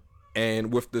cool.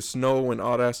 And with the snow and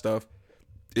all that stuff,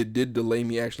 it did delay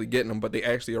me actually getting them, but they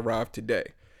actually arrived today.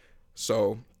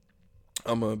 So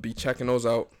I'm going to be checking those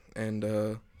out and,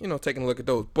 taking a look at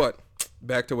those. But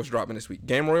back to what's dropping this week.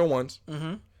 Game Royal 1s.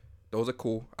 Mm-hmm. Those are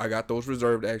cool. I got those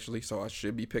reserved actually, so I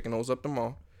should be picking those up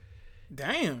tomorrow.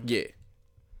 Damn. Yeah.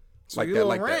 So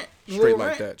like that.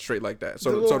 Straight like that.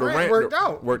 So the rant worked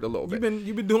out. Worked a little bit.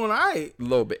 You've been doing all right. A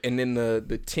little bit. And then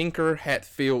the Tinker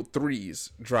Hatfield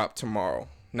 3s drop tomorrow.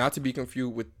 Not to be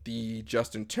confused with the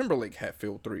Justin Timberlake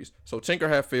Hatfield 3s. So Tinker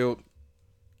Hatfield,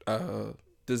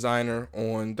 designer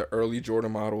on the early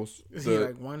Jordan models. Is he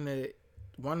like 1 to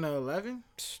 11?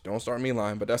 Don't start me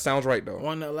lying, but that sounds right though.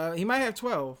 1 to 11. He might have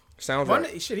 12. Sounds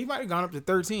right. Shit, he might have gone up to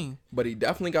 13. But he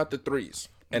definitely got the 3s.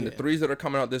 And the 3s that are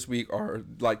coming out this week are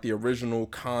like the original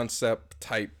concept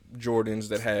type Jordans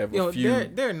that have a few.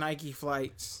 They're Nike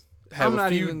flights. Have a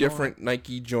few different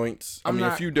Nike joints.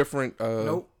 A few different.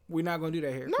 Nope, we're not gonna do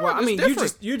that here. No, well,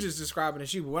 different. you're just describing the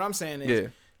shoe. But what I'm saying is,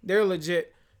 they're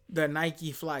legit the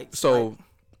Nike flights. So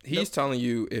he's telling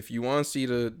you if you want to see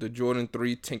the Jordan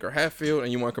 3 Tinker Hatfield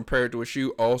and you want to compare it to a shoe,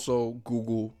 also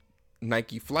Google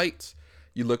Nike flights.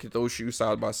 You look at those shoes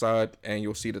side by side, and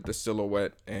you'll see that the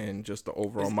silhouette and just the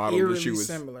overall model of the shoe is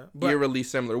eerily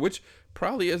similar, which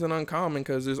probably isn't uncommon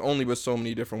because there's only but so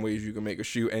many different ways you can make a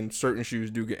shoe, and certain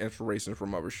shoes do get inspiration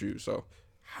from other shoes, so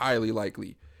highly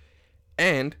likely.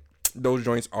 And those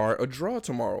joints are a draw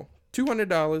tomorrow,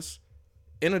 $200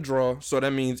 in a draw. So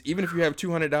that means even if you have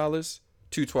 $200,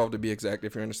 $212 to be exact,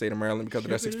 if you're in the state of Maryland because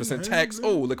of that 6% tax.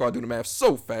 Oh, look, I'll do the math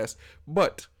so fast,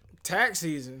 but Tax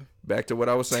season. Back to what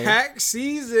I was saying. Tax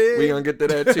season. We gonna get to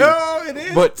that too. No, it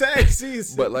is tax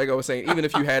season. But like I was saying, even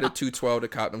if you had a 212 to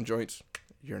cop them joints,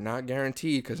 you're not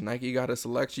guaranteed because Nike got to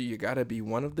select you. You got to be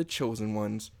one of the chosen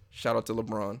ones. Shout out to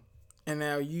LeBron. And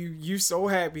now you so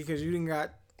happy because you didn't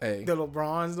got the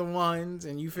LeBrons, the ones,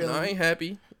 and you feel. No, I ain't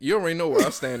happy. You already know where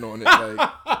I stand on it.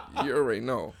 Like you already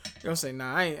know. You don't say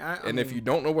nah. I mean, if you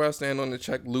don't know where I stand on it,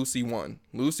 check Lucy One.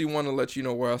 Lucy One will let you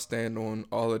know where I stand on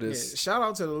all of this. Yeah, shout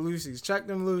out to the Lucy's. Check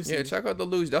them Lucy's. Yeah, check out the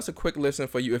Lucy. That's a quick listen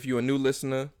for you. If you're a new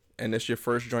listener and it's your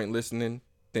first joint listening,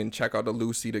 then check out the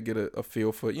Lucy to get a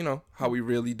feel for how we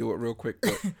really do it real quick.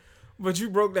 But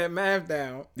you broke that math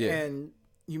down, and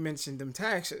you mentioned them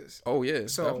taxes. Oh yeah,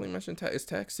 so definitely mentioned tax. It's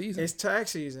tax season. It's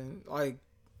tax season. Like,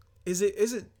 is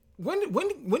it when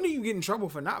do you get in trouble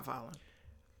for not filing?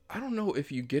 I don't know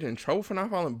if you get in trouble for not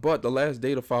filing, but the last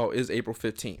day to file is April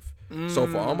 15th. So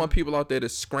for all my people out there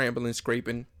that's scrambling,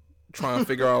 scraping, trying to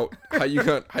figure out how you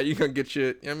gonna get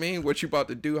your, what you about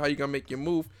to do, how you gonna make your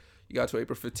move, you got to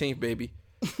April 15th, baby.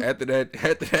 After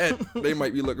that, they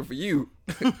might be looking for you.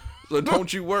 So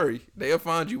don't you worry, they'll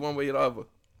find you one way or the other.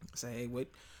 Say, hey, wait,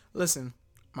 listen,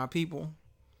 my people.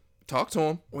 Talk to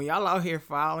them. When y'all out here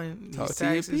filing these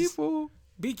taxes, to your people.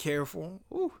 Be careful.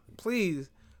 Ooh, please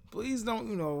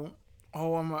don't,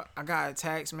 I got a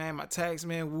tax man, my tax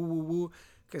man, woo woo woo.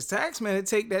 Cause tax man will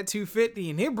take that $250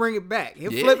 and he'll bring it back.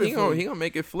 He'll flip it. He gonna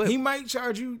make it flip. He might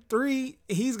charge you $3.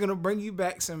 He's gonna bring you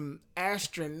back some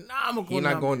astronomical. He's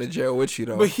not going to jail with you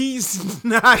though. But he's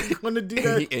not gonna do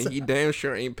that. and he damn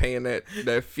sure ain't paying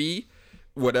that fee,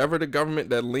 whatever the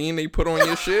government, that lien they put on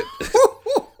your shit.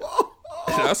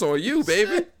 That's on you,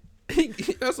 baby.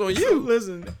 That's on you.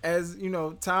 Listen, as you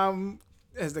know,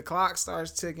 as the clock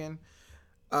starts ticking.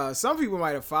 Some people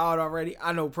might have filed already.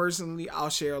 I know personally, I'll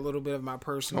share a little bit of my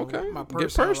personal. Okay. My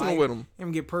get personal life with them.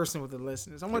 And get personal with the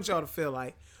listeners. I want y'all to feel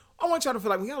like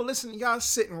we gotta listen. Y'all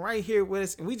sitting right here with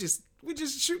us, and we just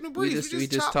shooting the breeze. We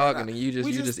just talking, and you just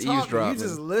eavesdropping. You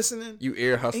just listening. You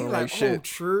ear hustling like shit. Oh,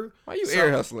 true. Why you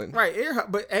ear hustling? Right,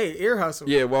 but hey, ear hustle.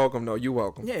 Yeah, welcome though. You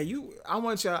welcome. Yeah, I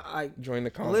want y'all join the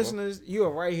convo. Listeners, you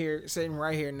are right here, sitting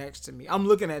right here next to me. I'm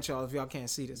looking at y'all. If y'all can't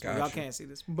see this, y'all can't see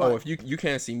this. But if you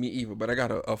can't see me either, but I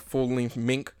got a full length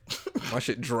mink. My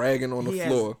shit dragging on the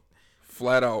floor,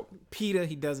 flat out. Peter,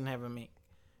 he doesn't have a mink.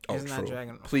 He's not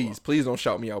dragging. Please don't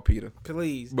shout me out, Peter.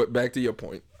 Please. But back to your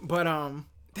point. But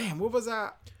damn, what was I?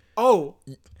 Oh,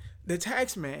 the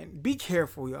tax man. Be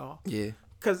careful, y'all. Yeah.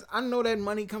 Cause I know that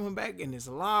money coming back and it's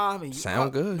live and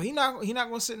sound good. But he not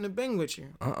gonna sit in the Bing with you.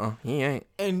 He ain't.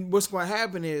 And what's gonna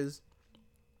happen is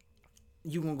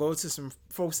you gonna go to some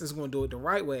folks that's gonna do it the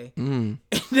right way. And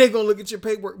they're gonna look at your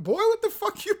paperwork. Boy, what the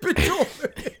fuck you been doing?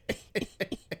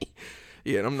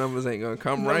 Yeah, them numbers ain't gonna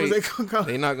come right.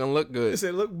 They not gonna look good. They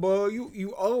say, look, boy,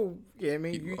 you owe. Yeah, I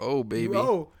mean, you owe, baby. You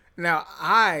owe. Now,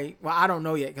 I don't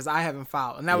know yet because I haven't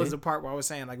filed. And that was the part where I was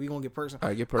saying, like, we going to get personal. All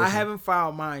right, get personal. I haven't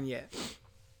filed mine yet.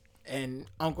 And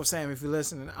Uncle Sam, if you're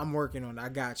listening, I'm working on it. I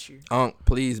got you. Unc,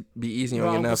 please be easy on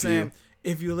your Uncle nephew. Sam,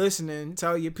 if you're listening,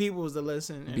 tell your peoples to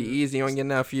listen. Be easy on your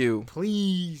nephew.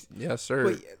 Please. Yes, sir.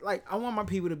 But, like, I want my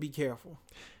people to be careful.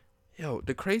 Yo,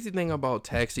 the crazy thing about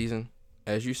tax season,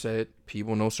 as you said,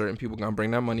 people know certain people going to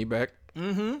bring that money back.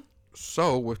 Mm-hmm.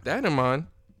 So, with that in mind,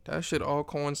 that shit all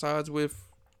coincides with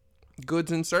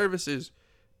goods and services.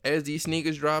 As these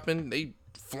sneakers dropping, they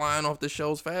flying off the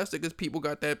shelves faster because people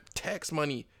got that tax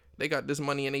money. They got this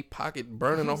money in their pocket,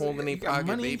 burning a hole in their pocket,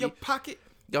 money baby. In your pocket.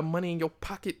 Got money in your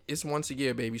pocket. It's once a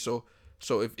year, baby. So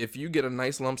if you get a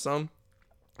nice lump sum,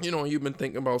 you've been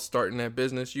thinking about starting that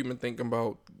business. You've been thinking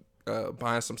about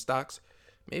buying some stocks.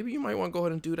 Maybe you might want to go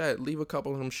ahead and do that. Leave a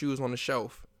couple of them shoes on the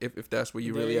shelf if that's where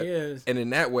you really at. And in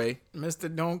that way,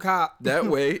 Mr. Don't Cop. That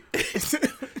way,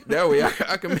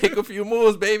 I can make a few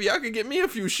moves, baby. I can get me a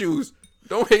few shoes.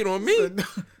 Don't hate on me.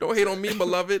 Don't hate on me,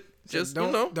 beloved. Just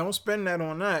don't spend that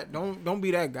on that. Don't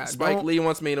be that guy. Spike Lee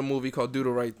once made a movie called Do the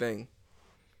Right Thing.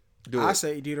 I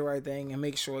say do the right thing and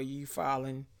make sure you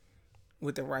filing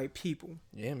with the right people.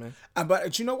 Yeah, man.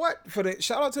 But you know what?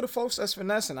 Shout out to the folks that's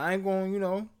finessing. I ain't going,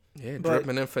 Yeah,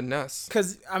 dripping in finesse.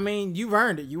 Because, you've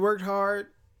earned it. You worked hard.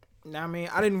 I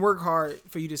didn't work hard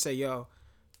for you to say, yo,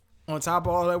 on top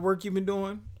of all that work you've been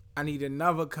doing, I need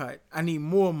another cut. I need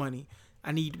more money.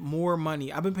 I need more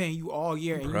money. I've been paying you all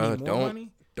year and you need more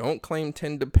money? Don't claim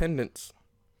 10 dependents.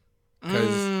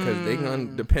 Because they going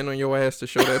to depend on your ass to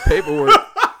show that paperwork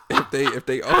if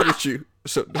they audit you.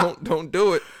 So don't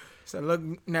do it. So look,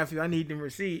 nephew, I need them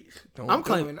receipts. I'm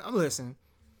trying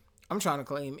to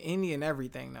claim any and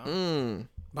everything now.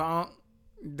 But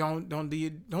don't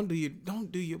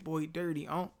do your boy dirty.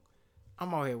 I'm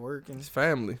out here working. It's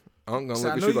family. I'm gonna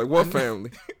look at you like, what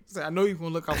family? I know you gonna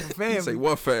look out for family. Say,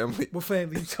 what family? What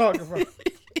family you talking about?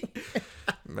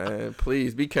 Man,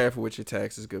 please be careful with your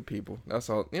taxes, good people. That's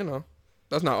all.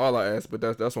 That's not all I ask, but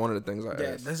that's one of the things I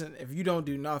ask. Listen, if you don't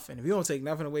do nothing, if you don't take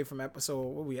nothing away from episode,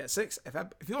 what we at 6? If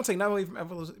you don't take nothing away from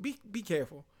episode, be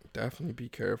careful. Definitely be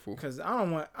careful. Because I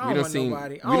don't want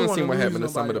nobody. We done seen what happened to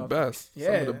some of the best. Yeah.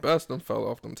 Some of the best them fell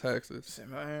off them taxes.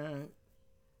 Man,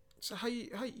 so how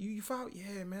you filed?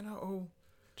 Yeah, man, I owe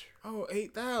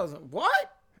 $8,000.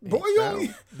 What? Boy, you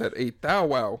only that $8,000.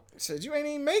 Wow. Said you ain't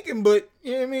even making, but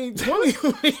you know what I mean, 20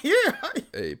 a year.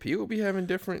 Hey, people be having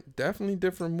definitely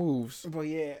different moves. But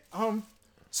yeah,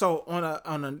 so on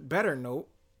a better note,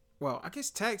 well, I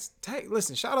guess tax.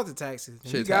 Listen, shout out to taxes.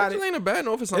 Shit, taxes ain't a bad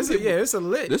note for some people. It's a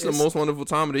lit. This is the most wonderful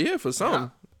time of the year for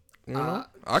some.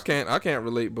 I can't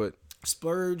relate, but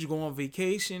splurge, go on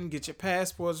vacation, get your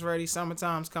passports ready.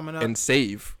 Summertime's coming up, and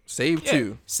save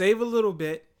too. Save a little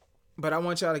bit. But I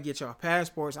want y'all to get y'all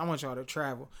passports. I want y'all to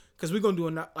travel. Because we're going to do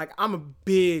enough. Like, I'm a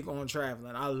big on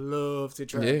traveling. I love to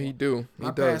travel. Yeah, he do. My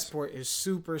passport is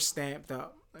super stamped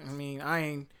up. I mean, I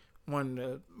ain't one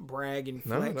to brag and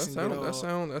flex. That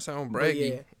sound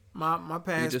braggy. Yeah, my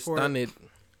passport. You just done it.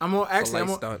 I'm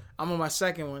on my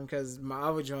second one because my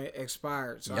other joint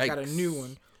expired. So Yikes. I got a new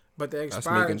one. But the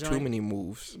expired That's making too many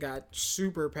moves. Got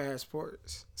super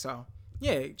passports. So,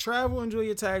 yeah, travel, enjoy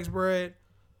your tax bread.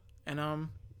 And,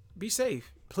 be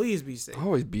safe. Please be safe.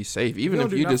 Always be safe. Even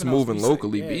if you're just moving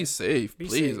locally, be safe.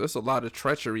 Please. There's a lot of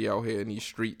treachery out here in these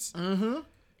streets. Mm-hmm.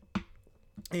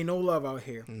 Ain't no love out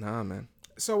here. Nah, man.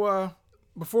 So,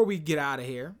 before we get out of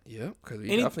here. Yeah, because we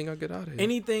definitely got to get out of here.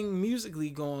 Anything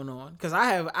musically going on? Because I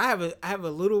have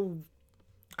a little...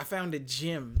 I found a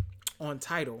gem on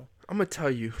Tidal. I'm going to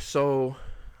tell you. So,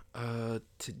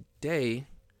 today,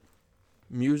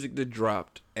 music that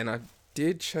dropped. And I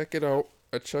did check it out.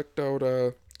 I checked out...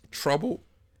 Trouble,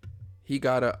 he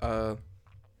got a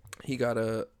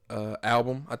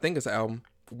album. I think it's an album.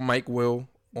 Mike Will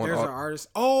on There's an artist.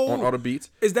 Oh, on all the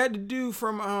beats. Is that the dude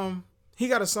from he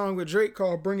got a song with Drake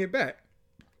called "Bring It Back"?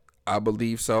 I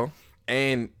believe so.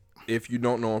 And if you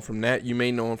don't know him from that, you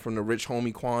may know him from the Rich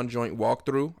Homie Quan joint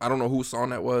Walkthrough. I don't know whose song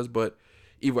that was, but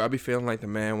either I be feeling like the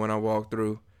man when I walk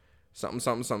through.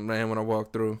 Something man when I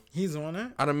walk through. He's on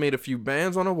that. I done made a few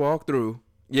bands on a walkthrough.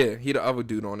 Yeah, he the other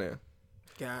dude on there.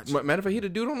 Gotcha. Matter of fact, he the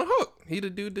dude on the hook. He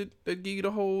the dude that give you the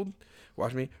whole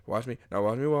watch me, now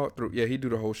watch me walk through. Yeah, he do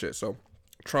the whole shit. So,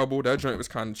 Trouble, that joint was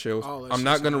kind of chill. I'm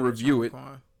not going to review it.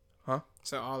 Huh?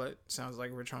 So, all it sounds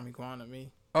like Rich Homie Quan to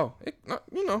me. Oh,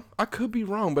 I could be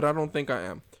wrong, but I don't think I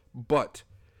am. But,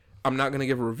 I'm not going to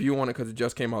give a review on it because it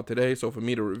just came out today. So, for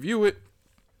me to review it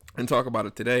and talk about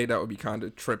it today, that would be kind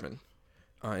of tripping.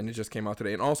 And it just came out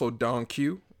today. And also, Don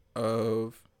Q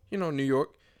of, New York.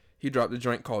 He dropped a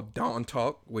joint called Don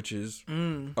Talk, which is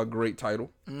a great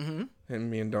title. Mm-hmm. And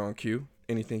me and Don Q,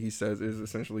 anything he says is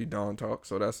essentially Don Talk,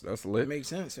 so that's lit. It makes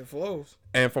sense. It flows.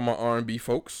 And for my R&B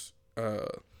folks,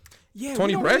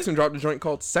 Tony Braxton dropped a joint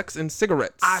called Sex and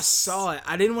Cigarettes. I saw it.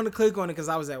 I didn't want to click on it because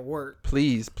I was at work.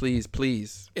 Please,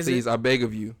 I beg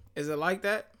of you. Is it like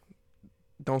that?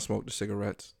 Don't smoke the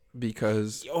cigarettes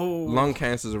because lung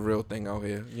cancer is a real thing out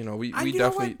here. We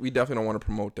definitely don't want to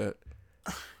promote that.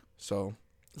 So.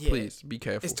 Yeah. Please be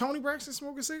careful. Is Tony Braxton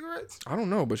smoking cigarettes? I don't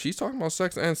know, but she's talking about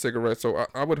sex and cigarettes, so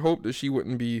I would hope that she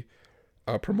wouldn't be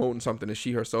promoting something that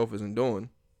she herself isn't doing.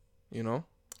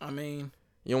 I mean,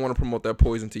 you don't want to promote that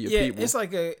poison to your people. Yeah, it's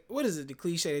like what is it? The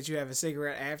cliche that you have a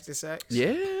cigarette after sex.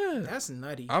 Yeah, that's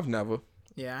nutty. I've never.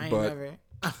 Yeah, I ain't never.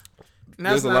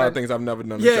 There's a lot of things I've never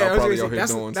done that y'all probably out here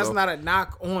doing. That's not a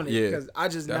knock on it because I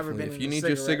just never been. If you need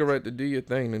your cigarette to do your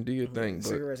thing, then do your thing.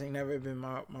 Cigarettes ain't never been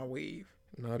my wave.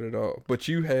 Not at all. But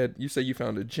you say you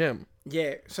found a gem.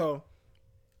 Yeah. So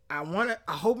I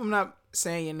hope I'm not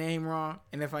saying your name wrong.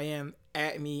 And if I am,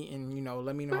 at me and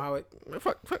let me know how it.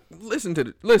 Listen.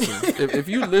 if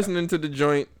you listening to the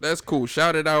joint, that's cool.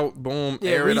 Shout it out. Boom.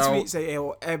 Yeah, air it out. Say,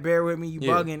 hey, bear with me. You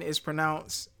bugging. It's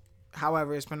pronounced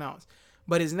however it's pronounced.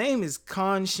 But his name is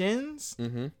Konshens.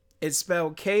 Mm-hmm. It's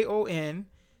spelled KONSHENS.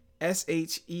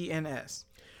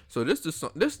 So this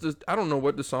I don't know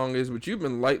what the song is, but you've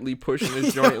been lightly pushing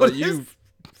this joint. Like you've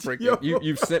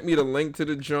you've sent me the link to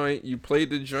the joint. You played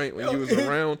the joint when you was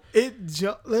around.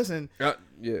 Listen.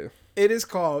 Yeah. It is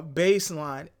called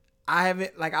Baseline.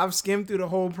 I've skimmed through the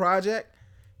whole project.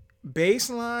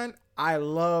 Baseline. I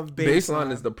love Baseline.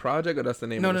 Baseline is the project, or that's the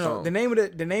name of the song? No.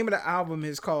 The name of the album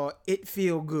is called It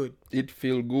Feel Good. It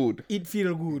Feel Good. It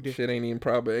Feel Good. Shit ain't even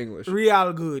proper English.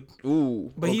 Real good.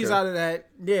 Ooh. But he's out of that.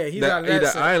 Yeah, he's out of that.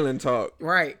 That island talk.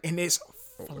 Right, and it's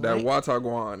that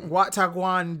Watagwan.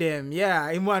 Watagwan them. Yeah,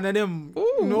 in one of them.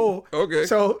 Ooh. No. Okay.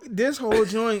 So this whole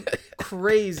joint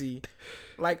crazy.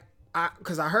 Like,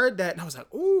 because I heard that and I was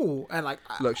like, ooh. And like,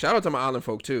 look, shout out to my island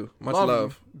folk too. Much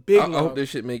love. Big I love. hope this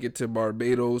shit make it to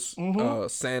Barbados,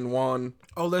 San Juan.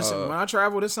 Oh, listen, when I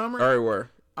travel this summer,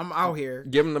 everywhere. I'm out here.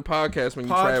 Give them the podcast when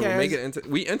you travel. Make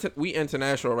it we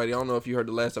international already. I don't know if you heard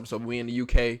the last episode. We in the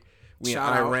UK. We in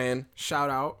Iran. Shout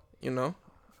out. You know,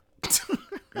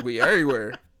 we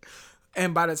everywhere.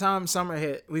 And by the time summer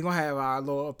hit, we gonna have our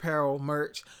little apparel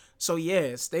merch. So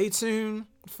yeah, stay tuned.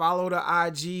 Follow the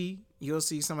IG. You'll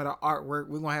see some of the artwork.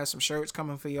 We're gonna have some shirts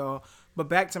coming for y'all. But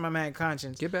back to my man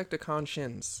Conscience. Get back to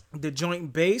Conscience. The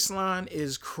joint bass line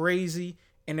is crazy.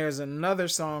 And there's another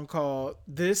song called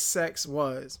This Sex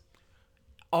Was.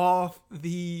 Off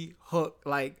the hook.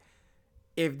 Like,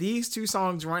 if these two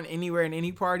songs run anywhere in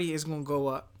any party, it's going to go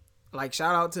up. Like,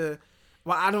 shout out to...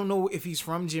 Well, I don't know if he's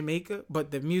from Jamaica,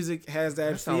 but the music has that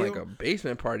feel. Sound like a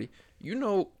basement party. You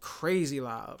know... Crazy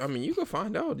loud. I mean, you could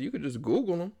find out. You could just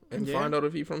Google him and find out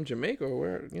if he's from Jamaica or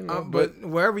where, you know. But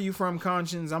wherever you from,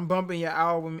 Conscience, I'm bumping your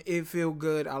album. It feel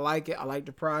good. I like it. I like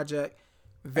the project.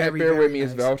 Very, Bear With Me nice.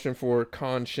 Is vouching for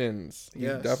Conscience. He's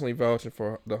definitely vouching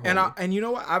for the homie. And you know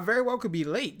what? I very well could be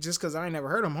late just because I ain't never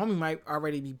heard him. Homie might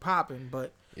already be popping,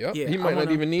 but yeah, he might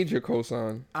not even need your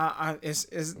cosign. It's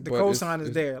the cosign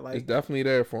is there. Like, it's definitely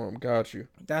there for him. Got you.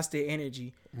 That's the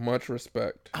energy. Much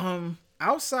respect.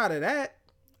 Outside of that,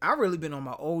 I really been on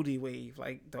my oldie wave,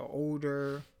 like the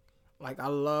older, like I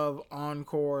love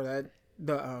Encore.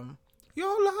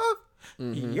 Your love.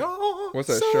 Mm-hmm. Yo, what's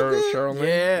that? So Cheryl Lane?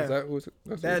 Yeah, is that who's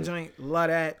that joint? Love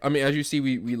that. I mean, as you see,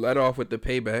 we let off with the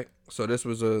payback. So this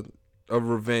was a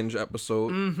revenge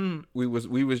episode. Mm-hmm.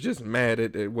 We was just mad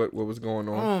at what was going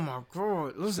on. Oh my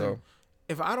god! Listen,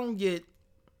 if I don't get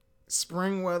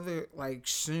spring weather like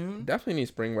soon, definitely need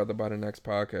spring weather by the next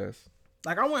podcast.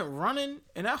 Like, I went running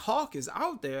and that hawk is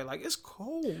out there. Like, it's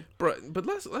cold, bro. But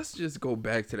let's just go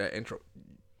back to that intro.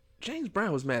 James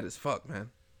Brown was mad as fuck, man.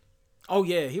 Oh,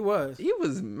 yeah, he was. He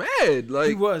was mad. Like,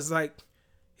 he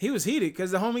was heated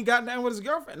because the homie got down with his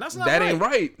girlfriend. That's not that right. Ain't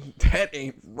right. That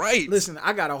ain't right. Listen,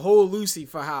 I got a whole Lucy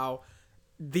for how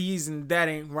these and that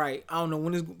ain't right. I don't know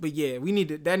when it's, but yeah,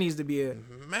 that needs to be a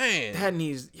man. That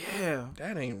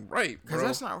ain't right, bro. Because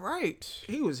that's not right.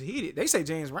 He was heated. They say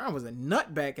James Brown was a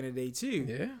nut back in the day too.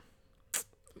 Yeah.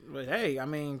 But hey, I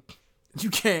mean,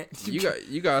 you can't.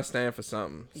 You gotta stand for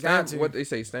something. What they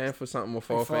say, stand for something or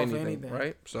fall for anything,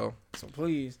 right? So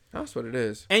please. That's what it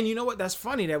is. And you know what? That's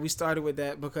funny that we started with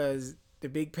that because the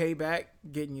big payback,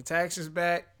 getting your taxes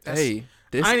back. That's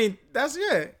That's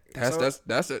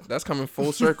coming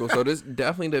full circle. So this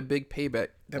definitely the big payback.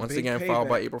 Once again, followed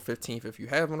by April 15th. If you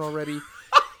haven't already,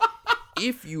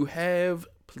 if you have,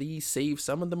 please save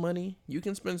some of the money. You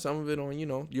can spend some of it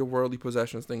on, your worldly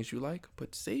possessions, things you like,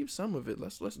 but save some of it.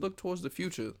 Let's look towards the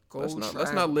future. Let's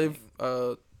not live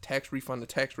tax refund to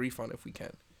tax refund if we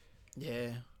can.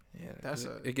 Yeah, that's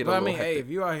it. Get but a I mean, hectic. Hey, if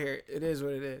you out here, it is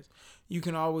what it is. You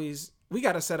can always. We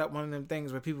got to set up one of them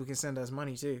things where people can send us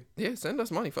money too. Yeah, send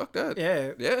us money. Fuck that.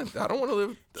 Yeah. I don't want to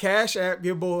live. Cash App,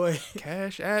 your boy.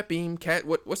 Cash App,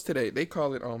 what's today? They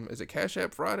call it is it Cash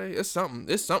App Friday? It's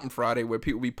something Friday where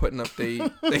people be putting up they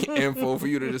info for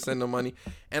you to just send them money.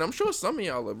 And I'm sure some of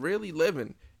y'all are really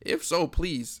living. If so,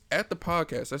 please at the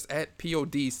podcast. That's at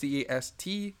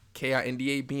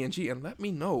PODCASTKINDABNG, and let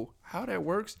me know how that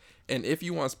works. And if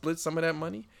you want to split some of that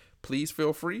money, please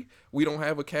feel free. We don't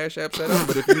have a Cash App set up,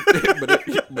 but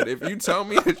if you tell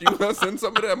me that you gonna send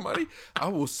some of that money, I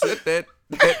will set that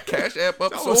Cash App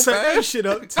up so fast. That shit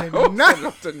up tonight. I'll set it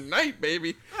up tonight,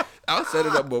 baby. I'll set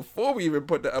it up before we even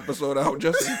put the episode out,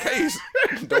 just in case.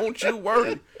 Don't you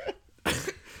worry.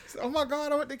 Oh my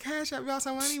God! I went to Cash App. Y'all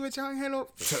some money, but y'all ain't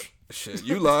handle. Shit,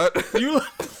 you lied.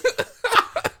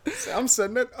 I'm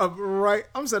setting it up right.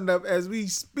 I'm setting it up as we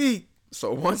speak.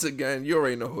 So once again, you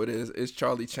already know who it is. It's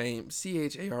Charlie Chamb,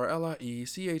 CHARLIE,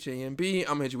 CHAMB. I'm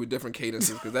gonna hit you with different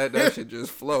cadences because that shit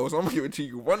just flows. So I'm gonna give it to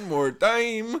you one more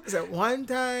time. Is that one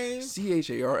time?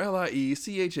 CHARLIE,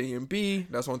 CHAMB.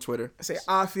 That's on Twitter. Say,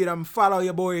 I feel I'm follow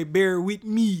your boy, bear with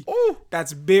me. Oh,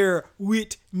 that's bear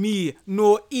with me,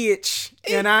 no H.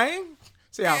 You know?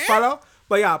 So yeah, follow.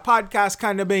 But yeah, podcast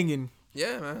kind of banging.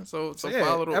 Yeah, man. So yeah,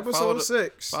 follow episode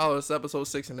 6. Follow us, episode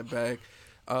 6 in the bag.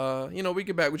 We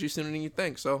get back with you sooner than you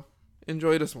think. So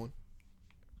enjoy this one.